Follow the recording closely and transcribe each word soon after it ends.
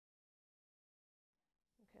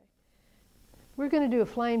We're going to do a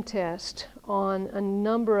flame test on a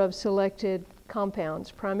number of selected compounds,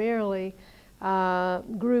 primarily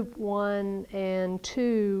group 1 and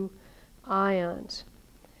 2 ions.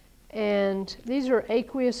 And these are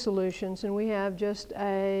aqueous solutions, and we have just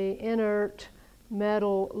an inert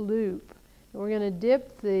metal loop. And we're going to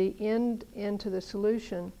dip the end into the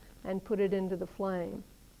solution and put it into the flame.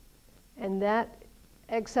 And that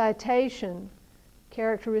excitation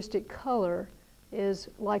characteristic color is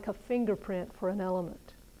like a fingerprint for an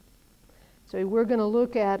element. So we're going to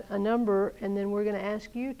look at a number, and then we're going to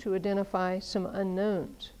ask you to identify some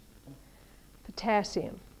unknowns.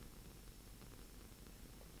 Potassium.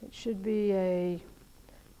 It should be a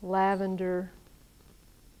lavender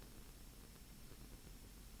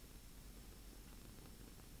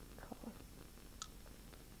color.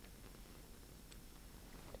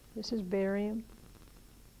 This is barium.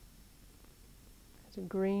 It's a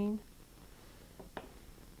green.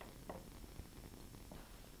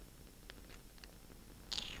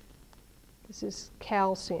 This is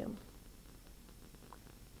calcium.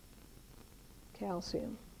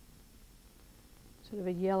 Calcium. Sort of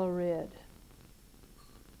a yellow-red.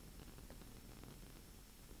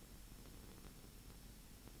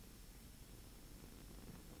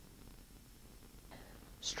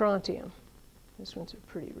 Strontium. This one's a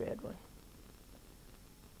pretty red one.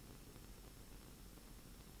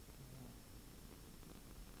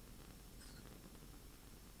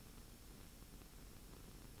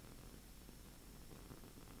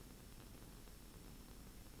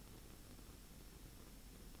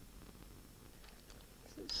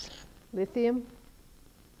 Lithium.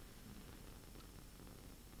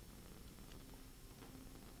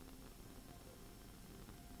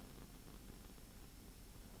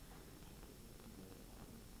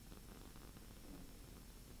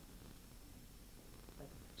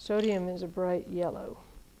 Sodium is a bright yellow.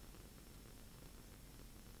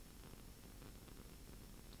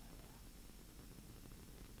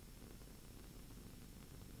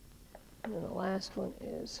 And then the last one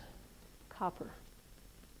is copper.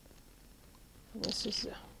 And this is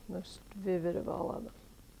the most vivid of all of them.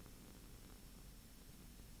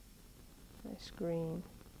 Nice green.